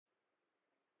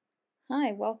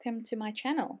Hi, welcome to my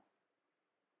channel.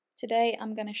 Today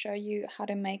I'm going to show you how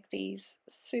to make these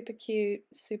super cute,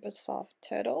 super soft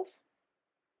turtles.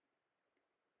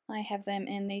 I have them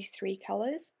in these three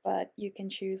colors, but you can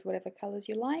choose whatever colors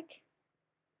you like.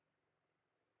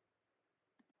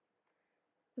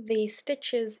 The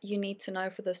stitches you need to know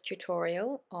for this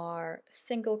tutorial are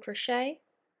single crochet,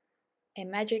 a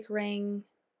magic ring,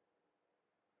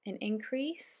 an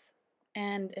increase,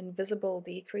 and invisible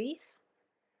decrease.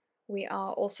 We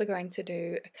are also going to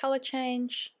do a color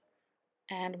change,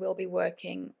 and we'll be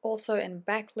working also in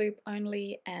back loop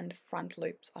only and front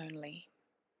loops only.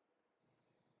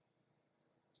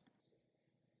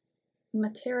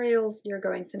 Materials you're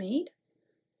going to need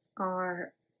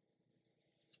are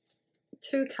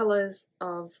 2 colors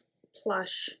of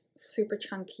plush super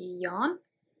chunky yarn.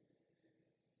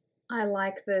 I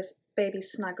like this Baby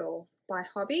Snuggle by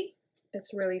Hobby.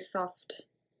 It's really soft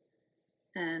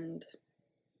and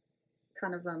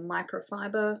kind of a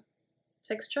microfiber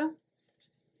texture.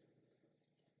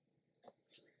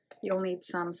 You'll need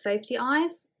some safety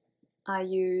eyes. I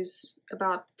use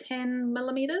about 10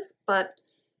 millimeters, but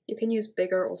you can use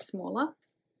bigger or smaller.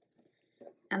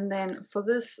 And then for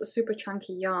this super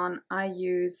chunky yarn, I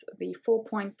use the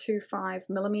 4.25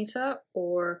 millimeter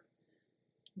or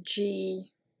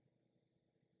G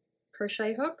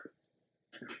crochet hook.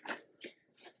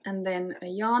 And then a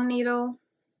yarn needle.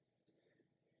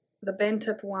 The bent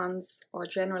tip ones are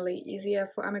generally easier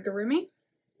for amigurumi.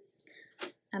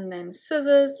 And then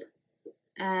scissors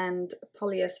and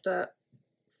polyester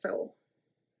fill.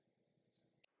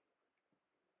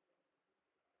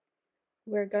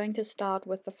 We're going to start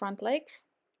with the front legs,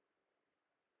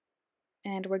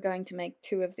 and we're going to make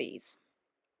 2 of these.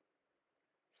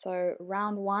 So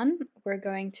round 1, we're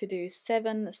going to do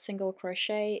 7 single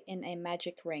crochet in a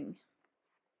magic ring.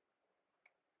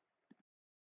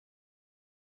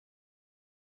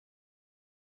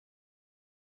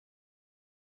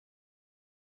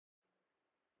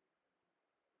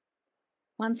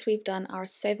 Once we've done our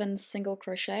 7 single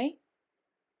crochet,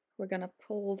 we're going to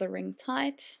pull the ring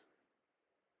tight.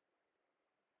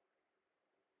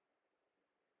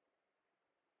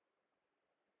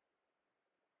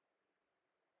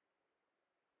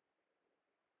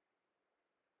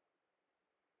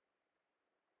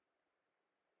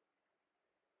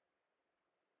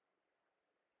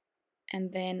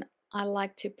 And then I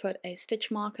like to put a stitch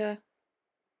marker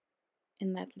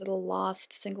in that little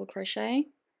last single crochet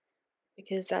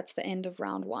because that's the end of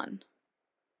round 1.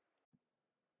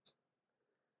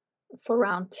 For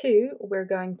round 2, we're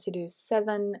going to do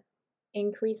 7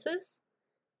 increases.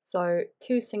 So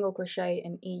 2 single crochet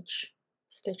in each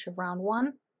stitch of round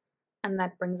 1, and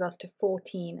that brings us to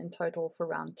 14 in total for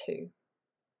round 2.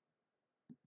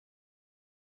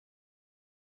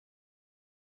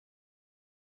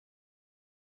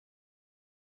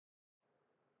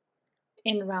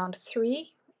 In round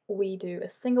 3, we do a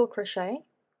single crochet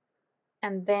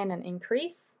and then an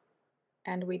increase,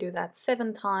 and we do that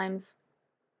 7 times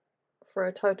for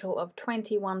a total of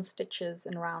 21 stitches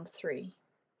in round 3.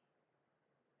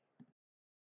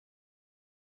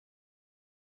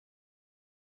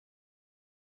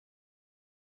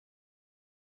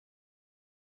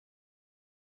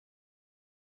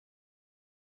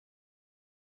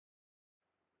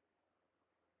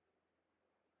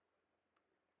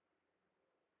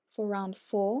 For round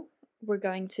 4, we're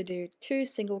going to do 2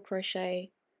 single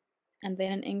crochet and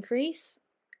then an increase,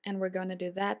 and we're going to do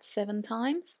that 7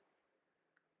 times,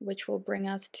 which will bring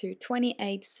us to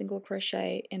 28 single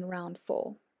crochet in round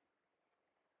 4.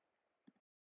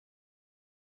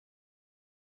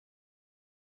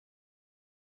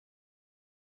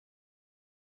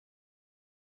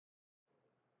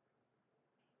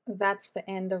 That's the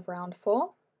end of round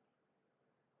 4.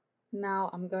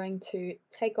 Now I'm going to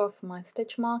take off my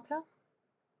stitch marker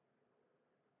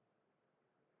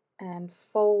and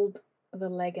fold the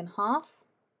leg in half,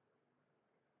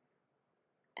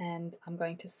 and I'm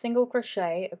going to single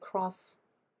crochet across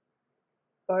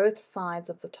both sides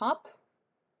of the top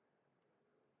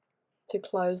to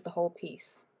close the whole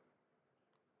piece,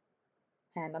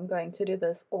 and I'm going to do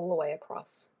this all the way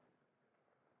across.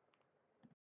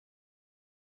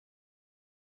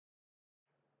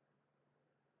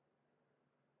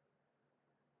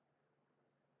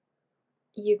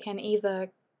 You can either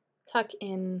tuck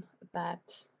in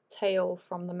that tail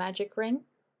from the magic ring,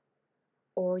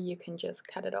 or you can just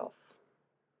cut it off.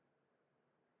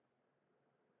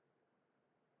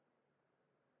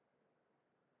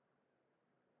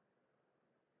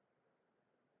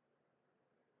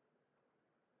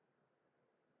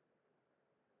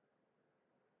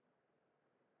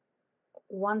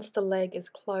 Once the leg is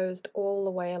closed all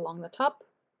the way along the top,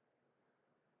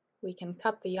 we can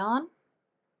cut the yarn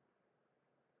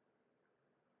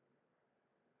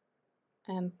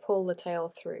and pull the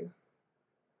tail through.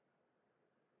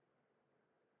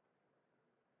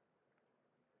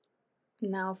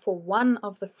 Now for one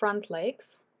of the front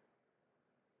legs,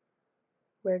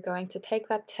 we're going to take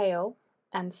that tail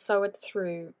and sew it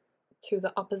through to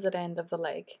the opposite end of the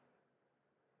leg.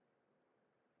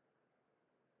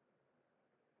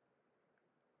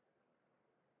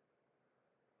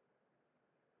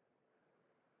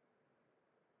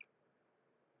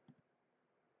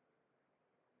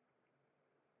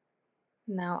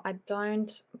 Now I don't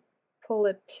pull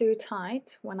it too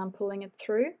tight when I'm pulling it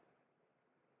through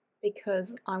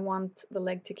because I want the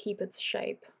leg to keep its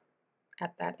shape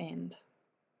at that end.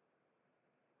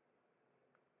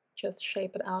 Just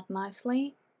shape it out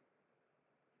nicely.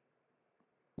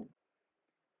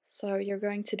 So you're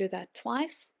going to do that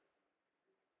twice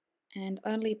and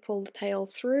only pull the tail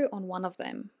through on one of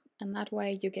them, and that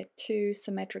way you get two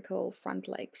symmetrical front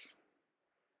legs.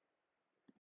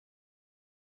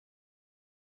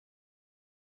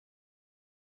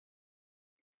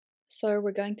 So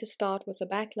we're going to start with the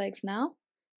back legs now.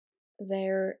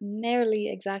 They're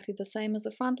nearly exactly the same as the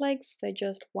front legs, they're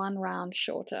just one round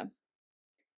shorter.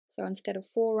 So instead of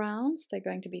 4 rounds, they're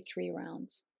going to be 3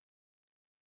 rounds.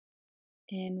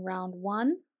 In round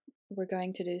 1, we're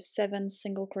going to do 7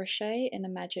 single crochet in a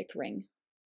magic ring.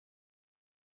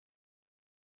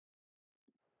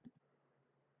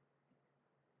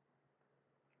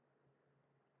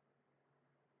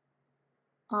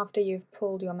 After you've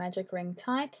pulled your magic ring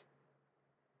tight,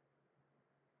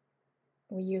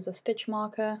 we use a stitch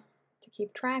marker to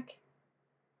keep track,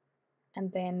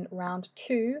 and then round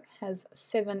 2 has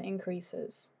 7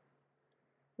 increases,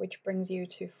 which brings you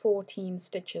to 14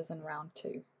 stitches in round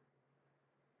 2.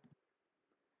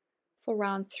 For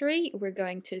round 3, we're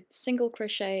going to single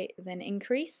crochet, then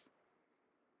increase,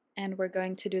 and we're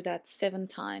going to do that 7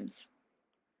 times.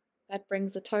 That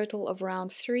brings the total of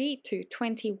round 3 to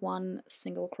 21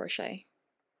 single crochet.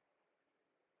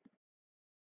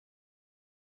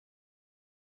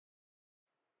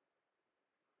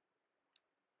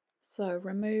 So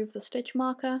remove the stitch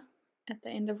marker at the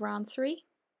end of round 3,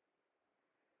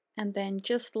 and then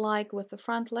just like with the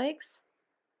front legs,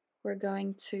 we're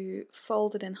going to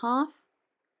fold it in half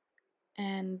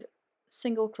and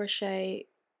single crochet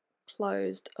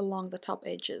closed along the top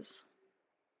edges.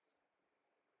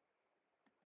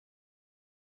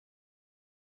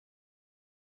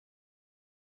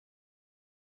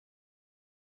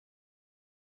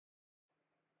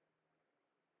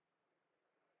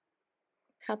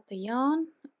 Cut the yarn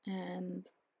and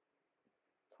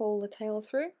pull the tail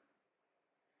through,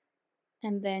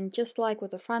 and then just like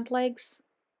with the front legs,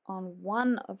 on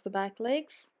one of the back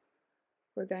legs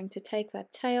we're going to take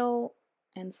that tail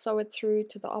and sew it through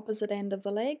to the opposite end of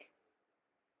the leg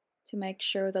to make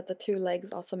sure that the two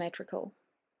legs are symmetrical.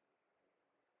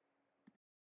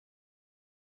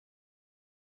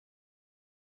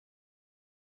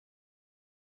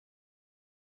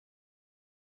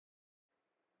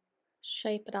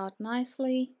 Shape it out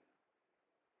nicely.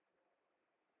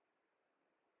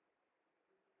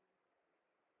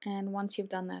 And once you've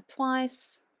done that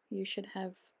twice, you should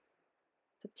have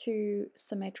the two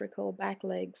symmetrical back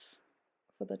legs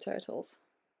for the turtles.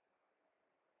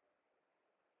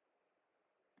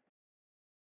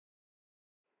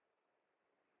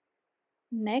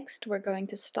 Next, we're going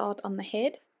to start on the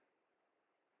head.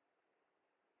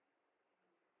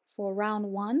 For round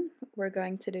 1, we're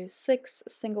going to do 6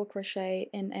 single crochet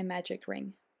in a magic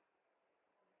ring.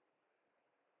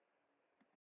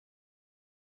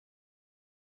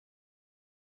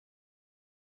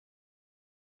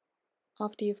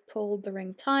 After you've pulled the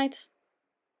ring tight,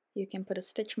 you can put a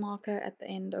stitch marker at the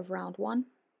end of round 1.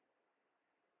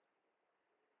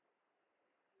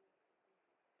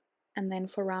 And then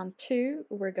for round 2,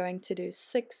 we're going to do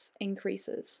 6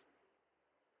 increases.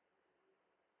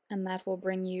 And that will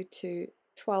bring you to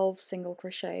 12 single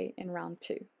crochet in round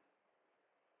 2.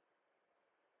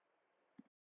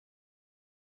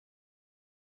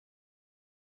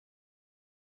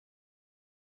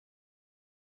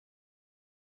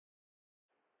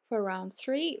 For round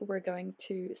 3, we're going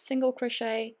to single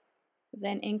crochet,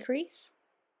 then increase,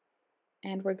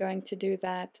 and we're going to do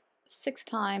that 6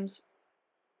 times,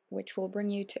 which will bring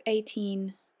you to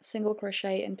 18 single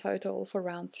crochet in total for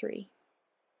round 3.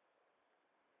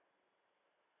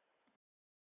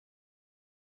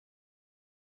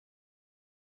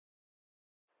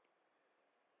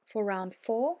 For round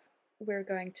 4, we're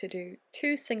going to do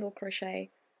 2 single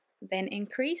crochet, then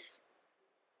increase,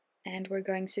 And we're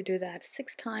going to do that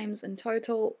 6 times in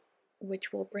total,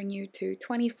 which will bring you to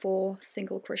 24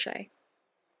 single crochet.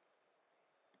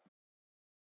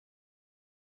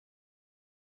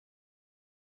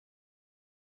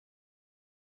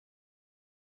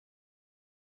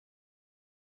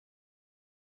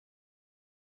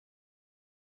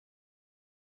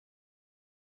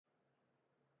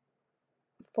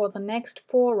 For the next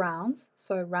 4 rounds,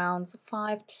 so rounds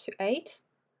 5 to 8,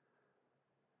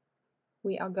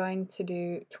 we are going to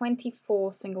do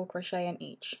 24 single crochet in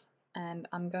each, and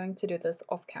I'm going to do this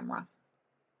off camera.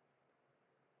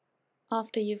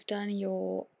 After you've done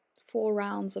your 4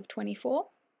 rounds of 24,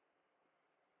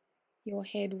 your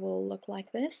head will look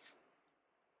like this.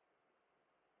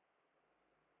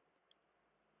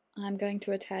 I'm going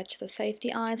to attach the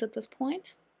safety eyes at this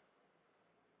point.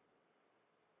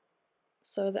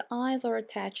 So the eyes are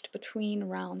attached between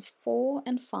rounds 4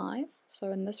 and 5,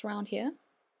 so in this round here.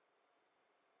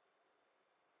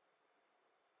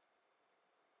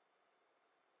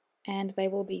 And they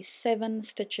will be 7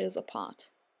 stitches apart.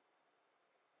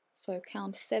 So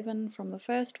count 7 from the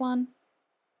first one,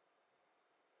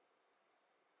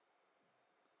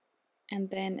 and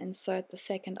then insert the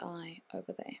second eye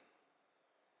over there.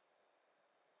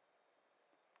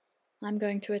 I'm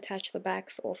going to attach the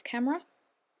backs off camera,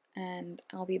 and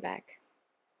I'll be back.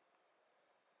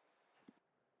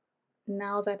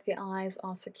 Now that the eyes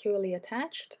are securely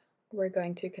attached, we're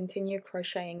going to continue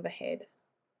crocheting the head.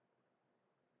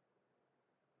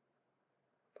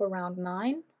 For round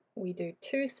 9, we do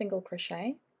 2 single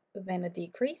crochet, then a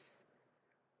decrease.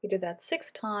 We do that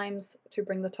 6 times to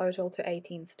bring the total to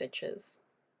 18 stitches.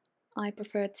 I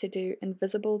prefer to do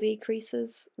invisible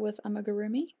decreases with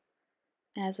Amigurumi,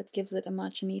 as it gives it a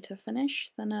much neater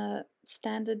finish than a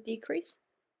standard decrease.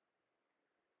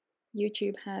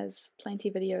 YouTube has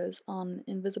plenty videos on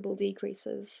invisible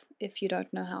decreases if you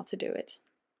don't know how to do it.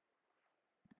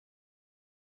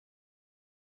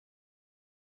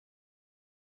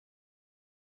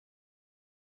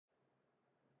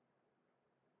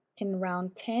 In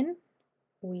round 10,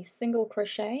 we single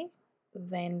crochet,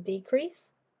 then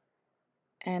decrease,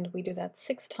 and we do that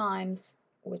 6 times,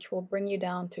 which will bring you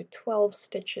down to 12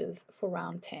 stitches for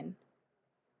round 10.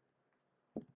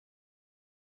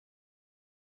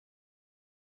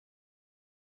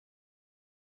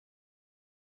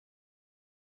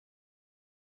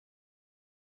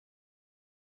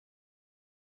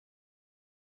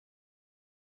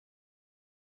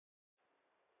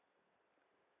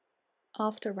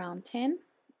 After round 10,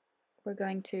 we're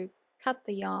going to cut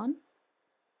the yarn,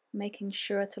 making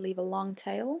sure to leave a long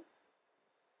tail.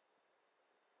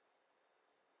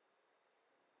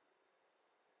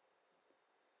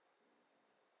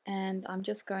 And I'm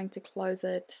just going to close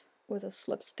it with a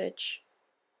slip stitch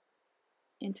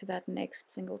into that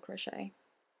next single crochet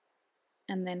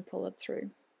and then pull it through.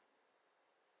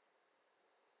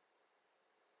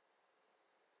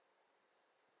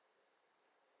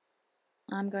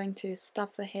 I'm going to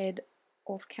stuff the head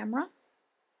off camera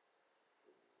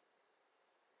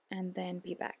and then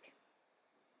be back.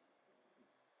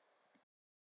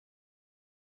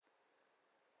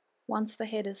 Once the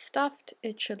head is stuffed,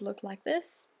 it should look like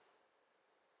this.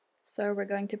 So we're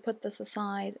going to put this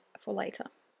aside for later.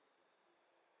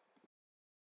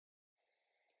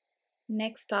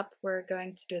 Next up, we're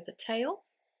going to do the tail.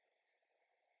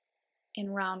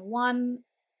 In round 1,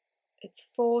 it's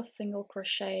 4 single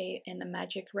crochet in a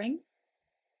magic ring.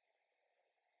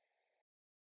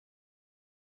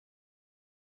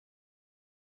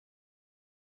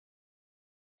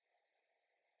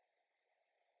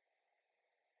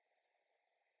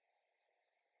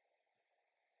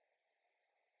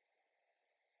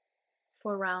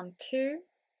 For round 2,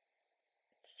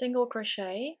 single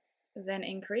crochet, then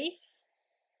increase,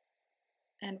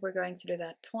 and we're going to do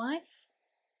that twice.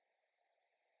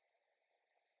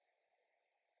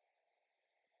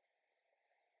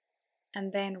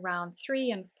 And then round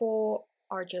 3 and 4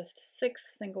 are just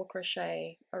 6 single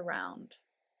crochet around.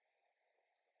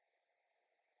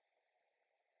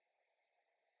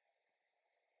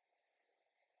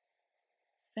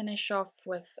 Finish off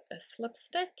with a slip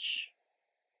stitch.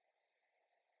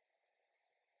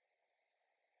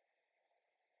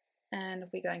 And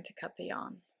we're going to cut the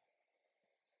yarn.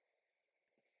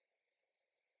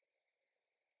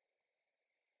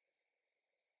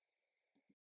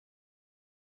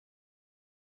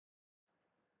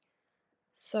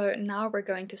 So now we're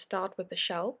going to start with the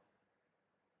shell,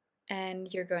 and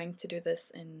you're going to do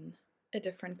this in a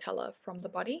different color from the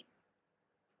body.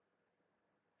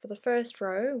 For the first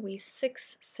row, we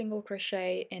 6 single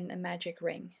crochet in a magic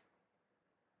ring.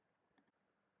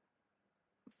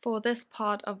 For this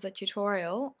part of the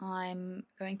tutorial, I'm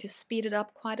going to speed it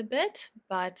up quite a bit,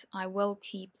 but I will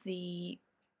keep the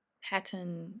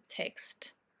pattern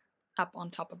text up on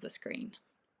top of the screen.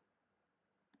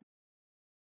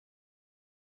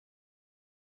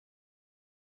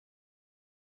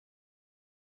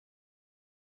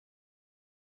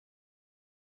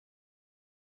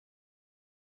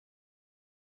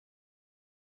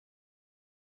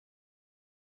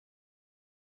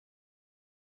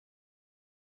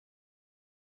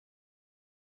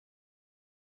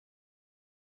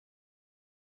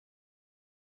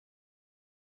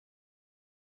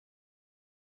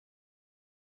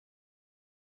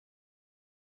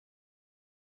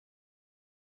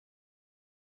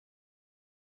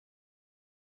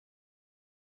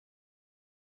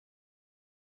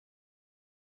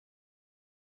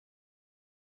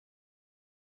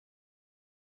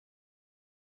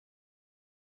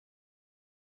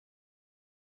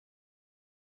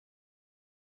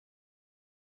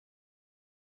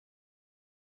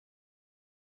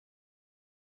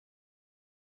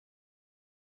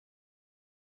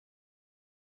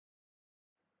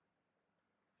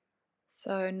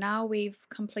 So now we've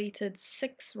completed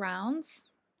 6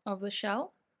 rounds of the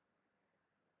shell.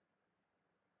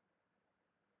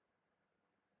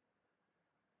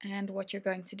 And what you're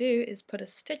going to do is put a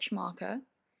stitch marker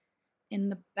in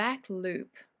the back loop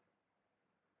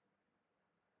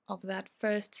of that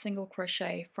first single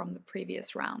crochet from the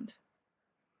previous round.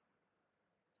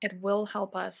 It will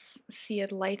help us see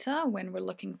it later when we're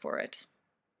looking for it.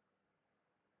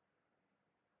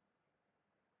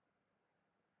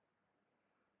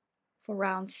 For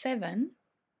round 7,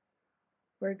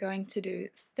 we're going to do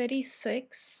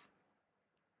 36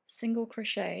 single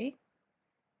crochet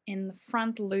in the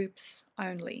front loops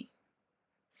only.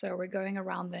 So we're going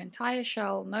around the entire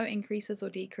shell, no increases or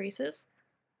decreases,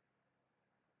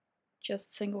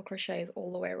 just single crochets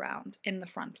all the way around in the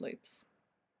front loops.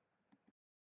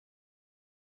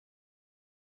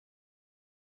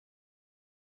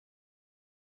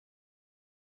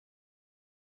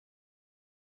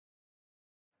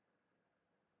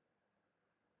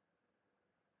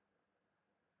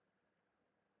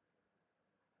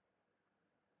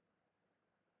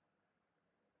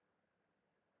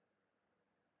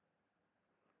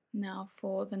 Now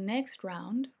for the next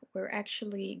round, we're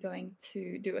actually going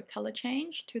to do a color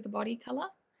change to the body color.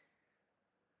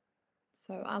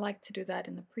 So I like to do that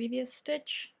in the previous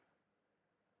stitch.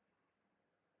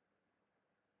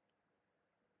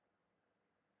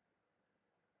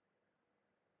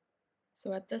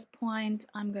 So at this point,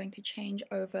 I'm going to change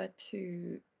over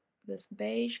to this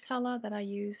beige color that I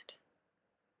used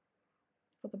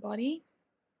for the body.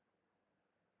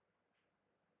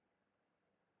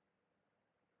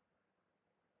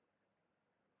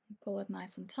 Pull it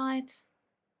nice and tight.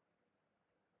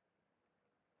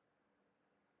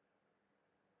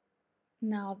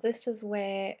 Now this is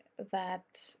where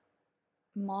that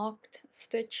marked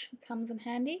stitch comes in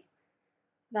handy.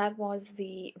 That was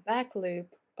the back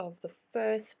loop of the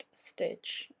first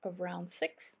stitch of round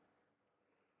 6,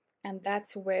 and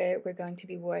that's where we're going to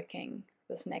be working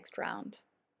this next round.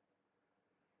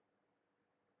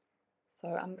 So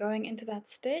I'm going into that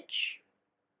stitch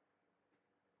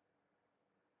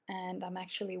and I'm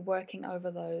actually working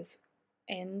over those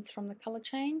ends from the color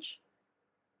change.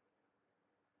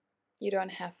 You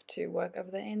don't have to work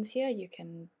over the ends here, you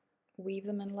can weave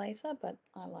them in later, but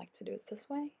I like to do it this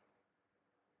way.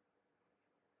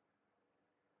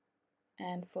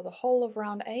 And for the whole of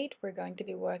round 8, we're going to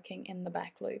be working in the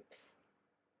back loops.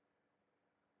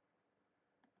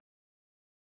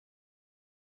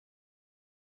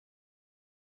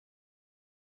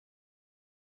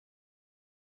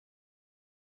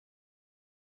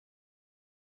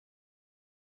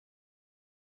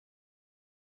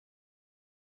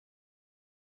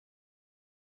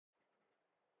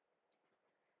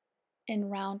 In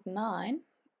round 9,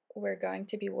 we're going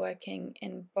to be working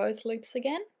in both loops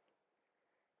again.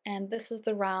 And this is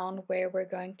the round where we're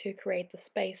going to create the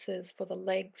spaces for the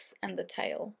legs and the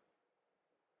tail.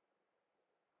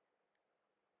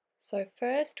 So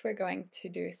first we're going to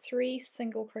do 3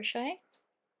 single crochet.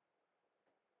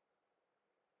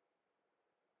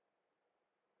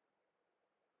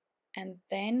 And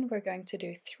then we're going to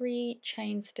do 3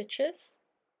 chain stitches.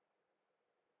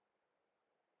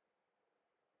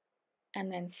 And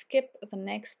then skip the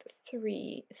next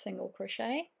 3 single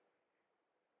crochet.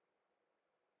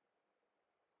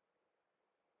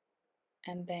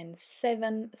 And then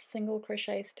 7 single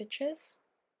crochet stitches.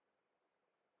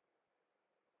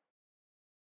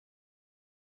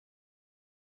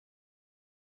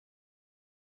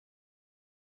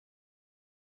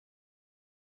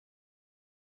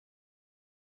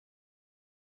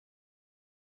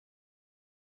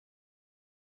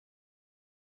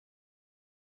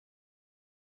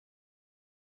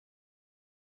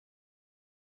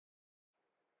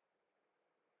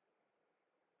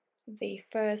 The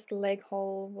first leg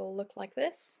hole will look like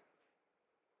this.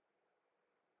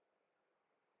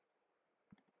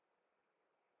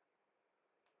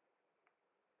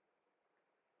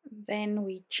 Then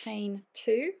we chain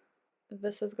 2.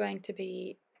 This is going to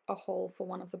be a hole for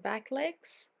one of the back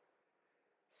legs.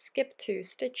 Skip 2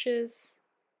 stitches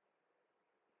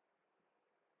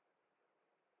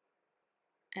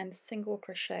and single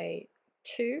crochet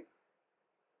 2.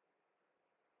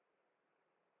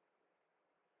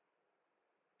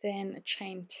 Then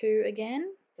chain 2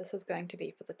 again. This is going to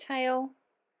be for the tail.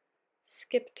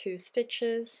 Skip 2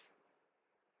 stitches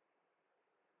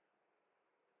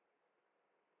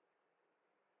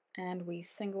and we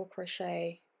single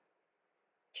crochet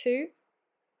 2.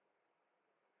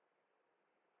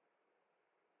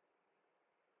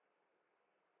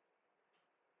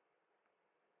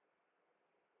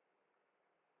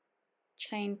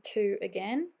 Chain 2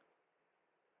 again,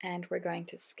 and we're going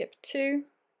to skip 2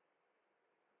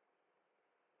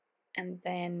 and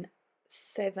then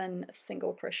 7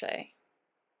 single crochet.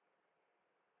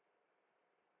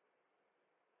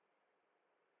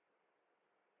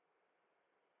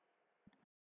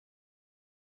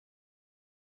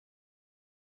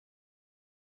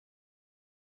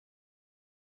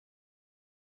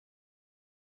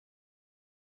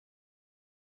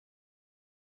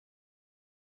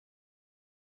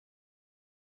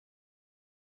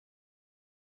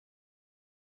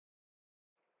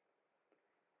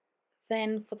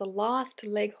 Then for the last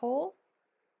leg hole,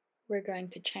 we're going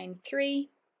to chain 3,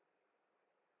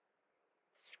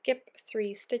 skip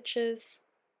 3 stitches,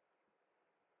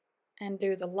 and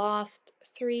do the last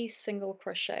 3 single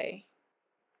crochet,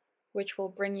 which will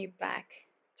bring you back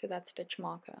to that stitch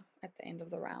marker at the end of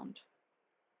the round.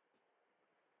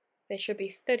 There should be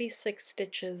 36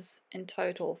 stitches in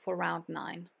total for round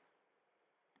 9.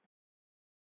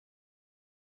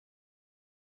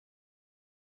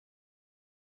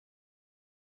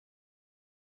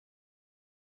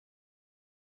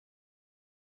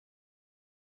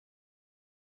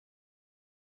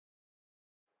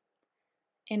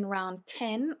 In round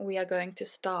 10, we are going to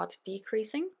start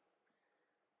decreasing.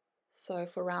 So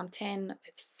for round 10,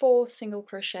 it's 4 single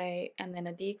crochet and then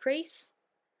a decrease.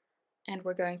 And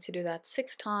we're going to do that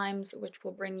 6 times, which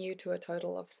will bring you to a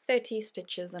total of 30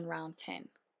 stitches in round 10.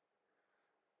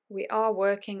 We are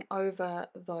working over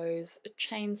those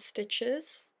chain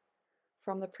stitches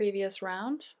from the previous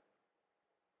round.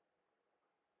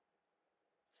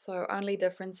 So only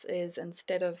difference is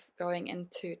instead of going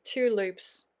into 2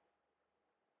 loops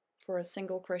for a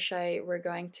single crochet, we're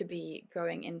going to be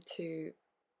going into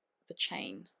the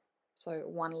chain. So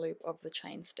 1 loop of the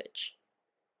chain stitch.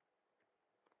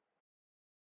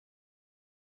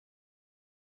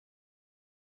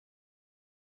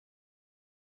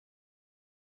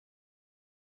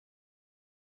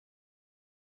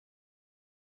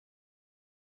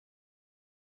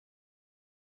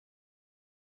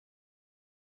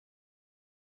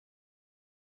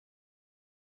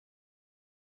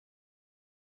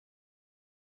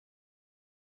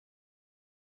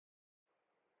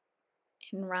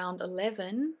 In round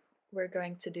 11, we're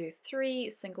going to do 3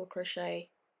 single crochet,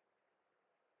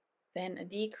 then a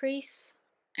decrease,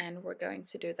 and we're going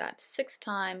to do that 6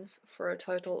 times for a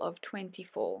total of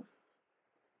 24.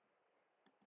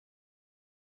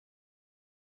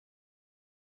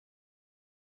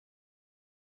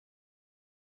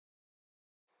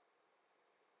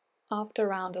 After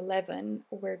round 11,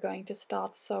 we're going to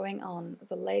start sewing on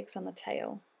the legs and the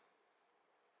tail.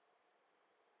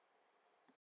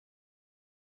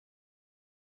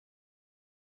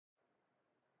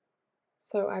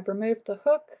 So I've removed the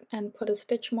hook and put a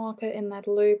stitch marker in that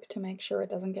loop to make sure it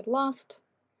doesn't get lost.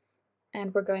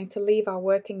 And we're going to leave our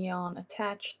working yarn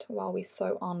attached while we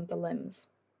sew on the limbs.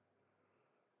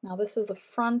 Now this is the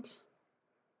front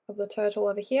of the turtle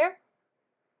over here,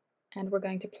 and we're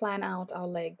going to plan out our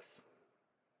legs.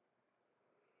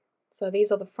 So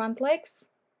these are the front legs,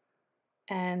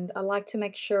 and I like to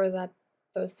make sure that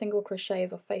those single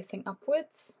crochets are facing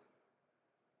upwards.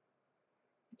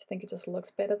 I think it just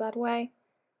looks better that way.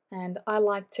 And I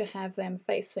like to have them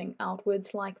facing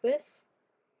outwards like this.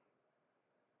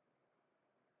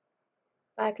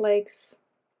 Back legs,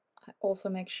 I also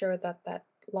make sure that that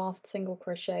last single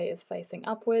crochet is facing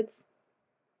upwards.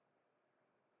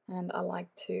 And I like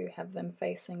to have them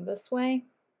facing this way.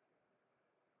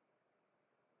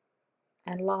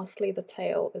 And lastly, the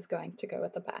tail is going to go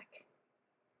at the back.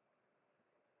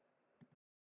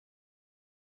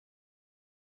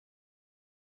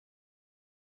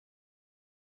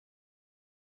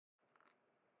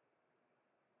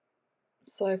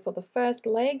 So for the first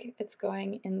leg, it's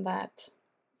going in that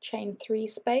chain 3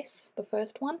 space, the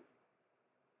first one.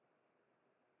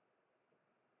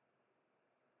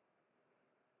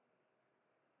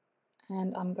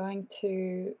 And I'm going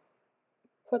to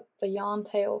put the yarn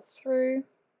tail through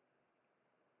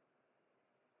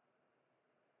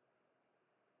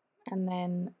and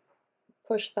then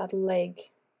push that leg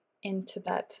into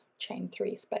that chain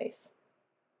 3 space.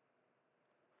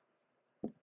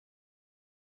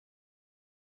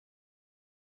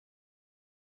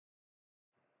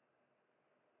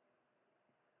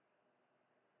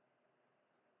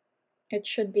 It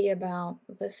should be about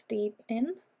this deep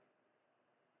in.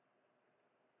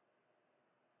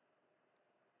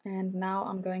 And now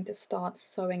I'm going to start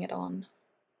sewing it on.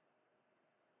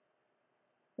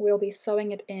 We'll be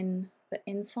sewing it in the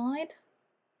inside.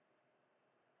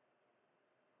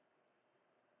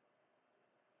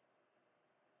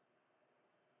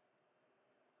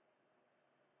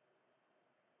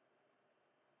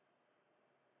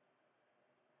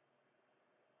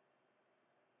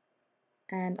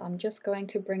 And I'm just going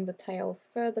to bring the tail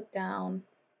further down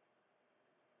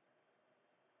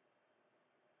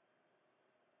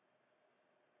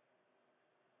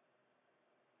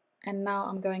and now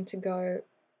I'm going to go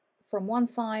from one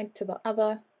side to the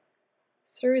other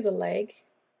through the leg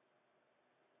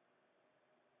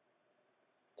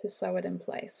to sew it in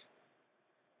place.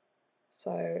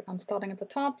 So I'm starting at the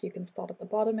top, you can start at the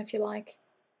bottom if you like,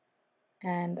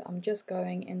 and I'm just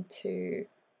going into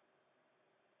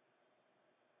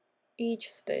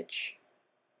each stitch.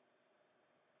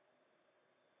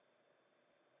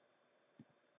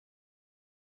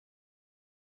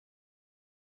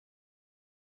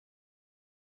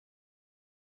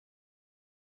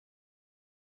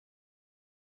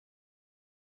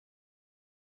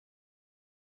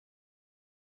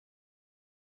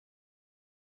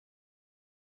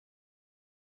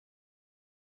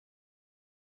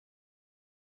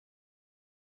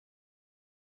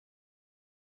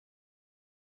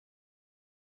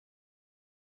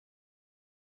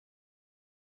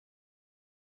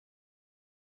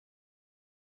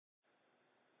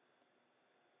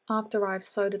 After I've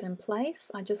sewed it in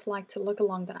place, I just like to look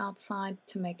along the outside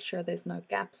to make sure there's no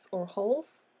gaps or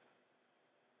holes.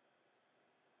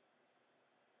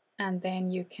 And then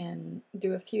you can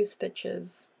do a few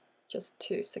stitches just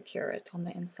to secure it on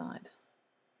the inside.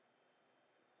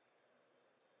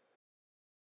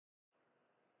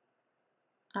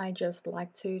 I just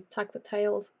like to tuck the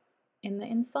tails in the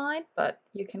inside, but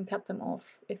you can cut them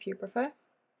off if you prefer.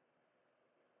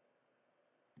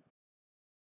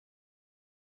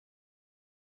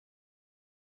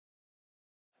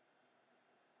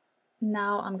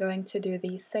 Now I'm going to do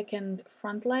the second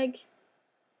front leg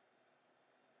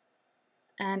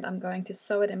and I'm going to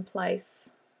sew it in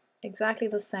place exactly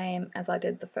the same as I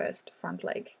did the first front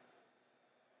leg.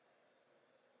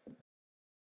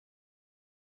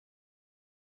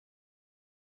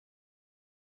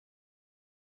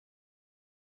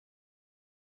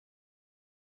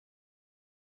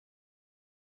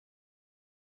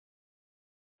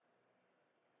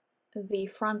 The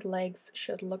front legs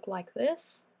should look like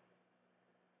this.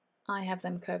 I have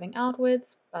them curving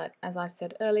outwards, but as I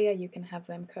said earlier, you can have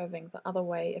them curving the other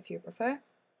way if you prefer.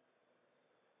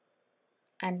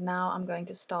 And now I'm going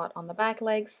to start on the back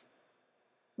legs,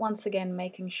 once again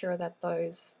making sure that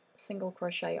those single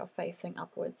crochet are facing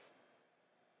upwards.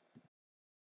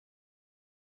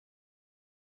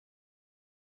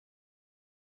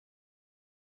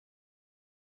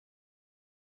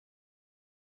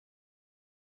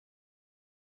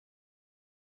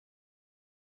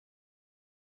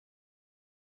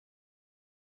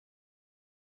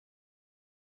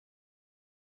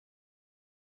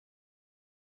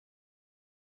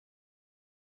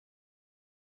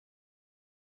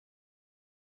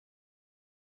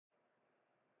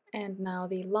 And now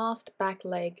the last back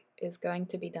leg is going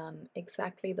to be done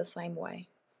exactly the same way.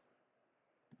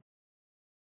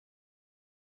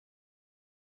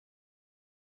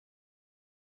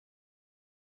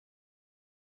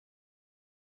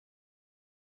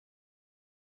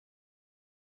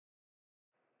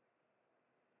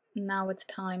 Now it's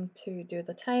time to do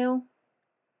the tail.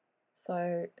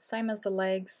 So same as the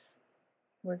legs,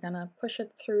 we're gonna push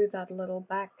it through that little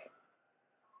back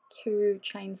 2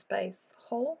 chain space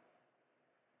hole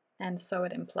and sew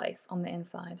it in place on the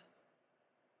inside.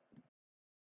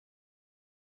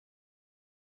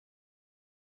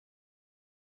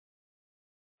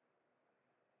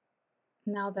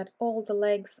 Now that all the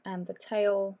legs and the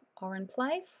tail are in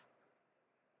place,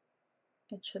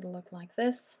 it should look like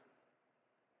this.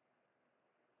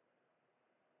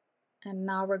 And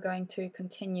now we're going to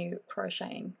continue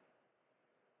crocheting.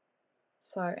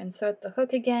 So insert the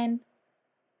hook again,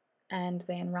 and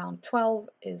then round 12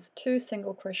 is 2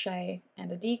 single crochet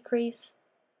and a decrease,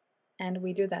 and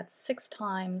we do that 6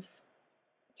 times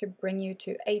to bring you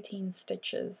to 18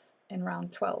 stitches in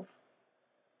round 12.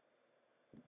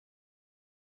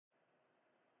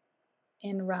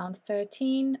 In round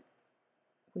 13,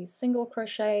 we single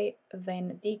crochet,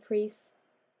 then decrease,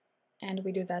 and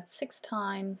we do that 6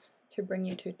 times to bring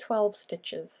you to 12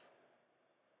 stitches.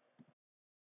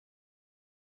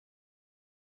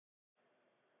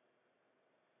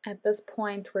 At this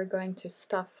point, we're going to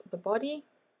stuff the body.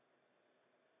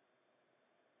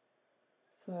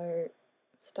 So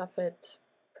stuff it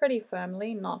pretty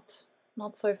firmly, not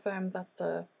so firm that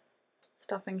the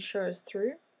stuffing shows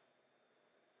through,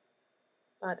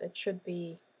 but it should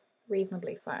be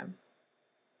reasonably firm.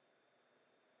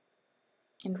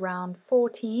 In round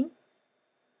 14,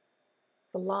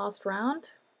 the last round,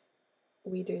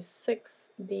 we do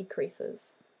 6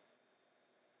 decreases.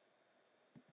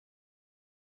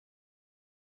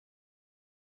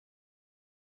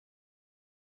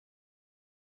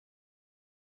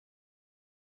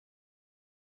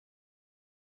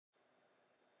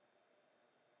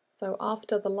 So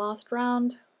after the last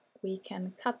round, we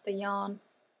can cut the yarn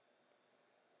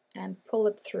and pull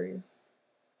it through.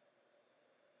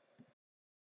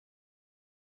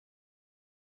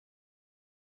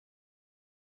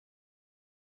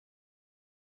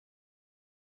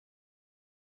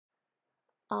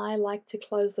 I like to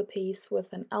close the piece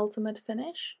with an ultimate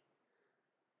finish,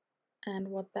 and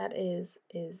what that is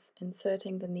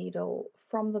inserting the needle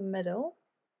from the middle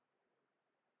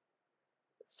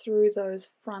through those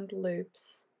front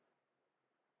loops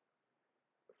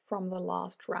from the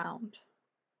last round.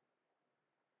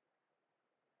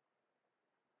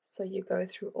 So you go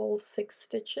through all 6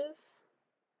 stitches,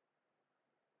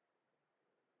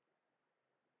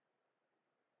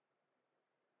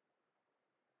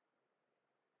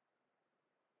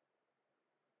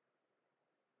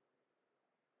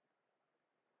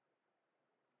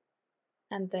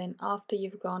 and then after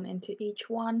you've gone into each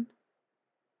one,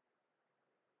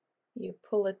 you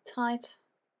pull it tight,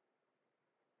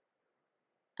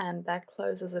 and that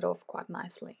closes it off quite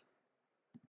nicely.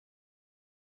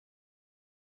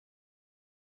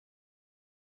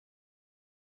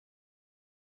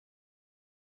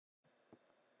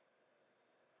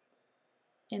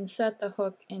 Insert the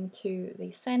hook into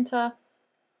the center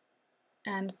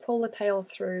and pull the tail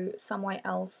through somewhere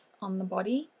else on the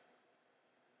body.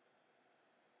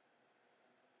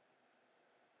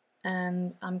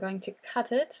 And I'm going to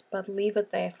cut it, but leave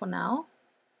it there for now,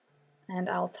 and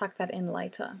I'll tuck that in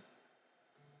later.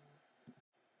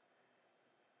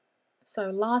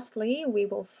 So lastly, we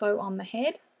will sew on the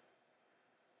head.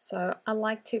 So I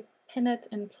like to pin it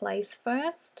in place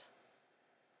first,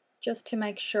 just to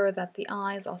make sure that the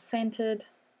eyes are centered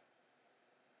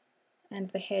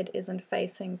and the head isn't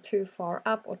facing too far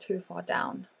up or too far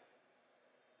down.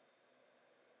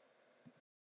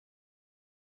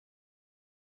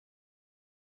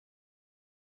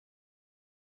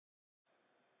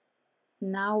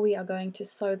 Now we are going to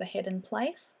sew the head in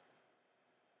place.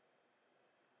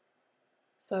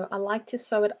 So I like to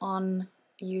sew it on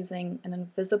using an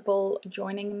invisible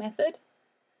joining method.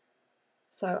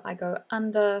 So I go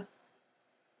under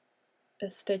a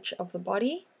stitch of the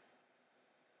body,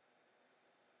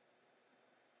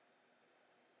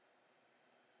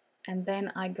 and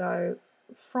then I go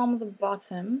from the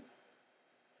bottom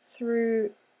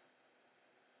through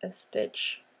a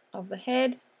stitch of the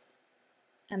head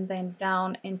and then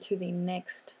down into the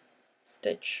next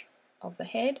stitch of the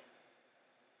head.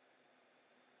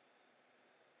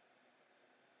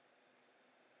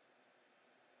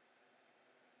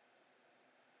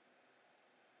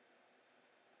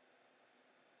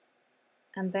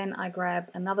 And then I grab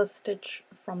another stitch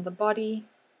from the body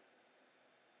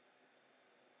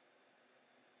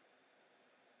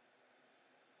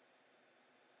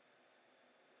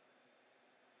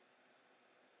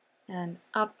and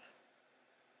up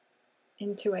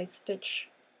into a stitch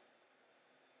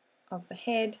of the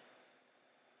head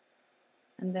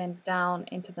and then down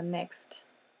into the next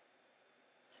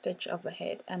stitch of the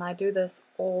head, and I do this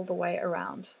all the way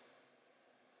around.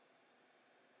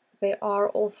 There are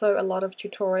also a lot of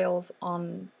tutorials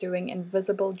on doing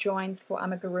invisible joins for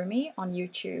amigurumi on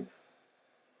YouTube.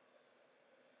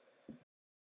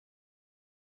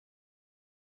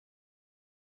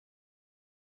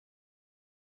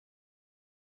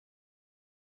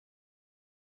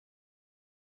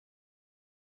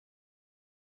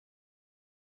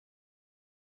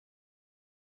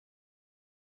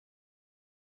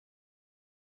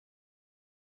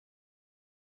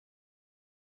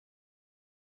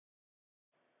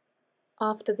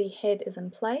 After the head is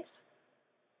in place,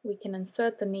 we can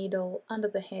insert the needle under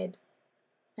the head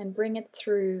and bring it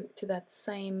through to that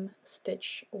same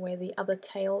stitch where the other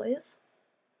tail is,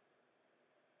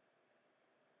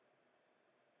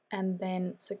 and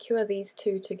then secure these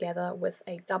two together with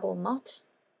a double knot,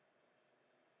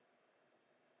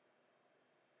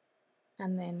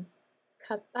 and then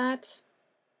cut that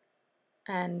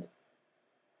and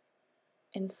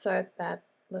insert that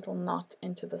little knot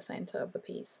into the center of the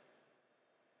piece.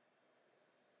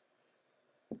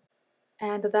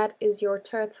 And that is your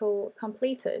turtle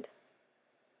completed.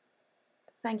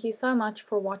 Thank you so much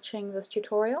for watching this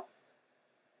tutorial,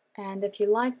 and if you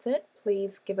liked it,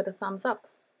 please give it a thumbs up.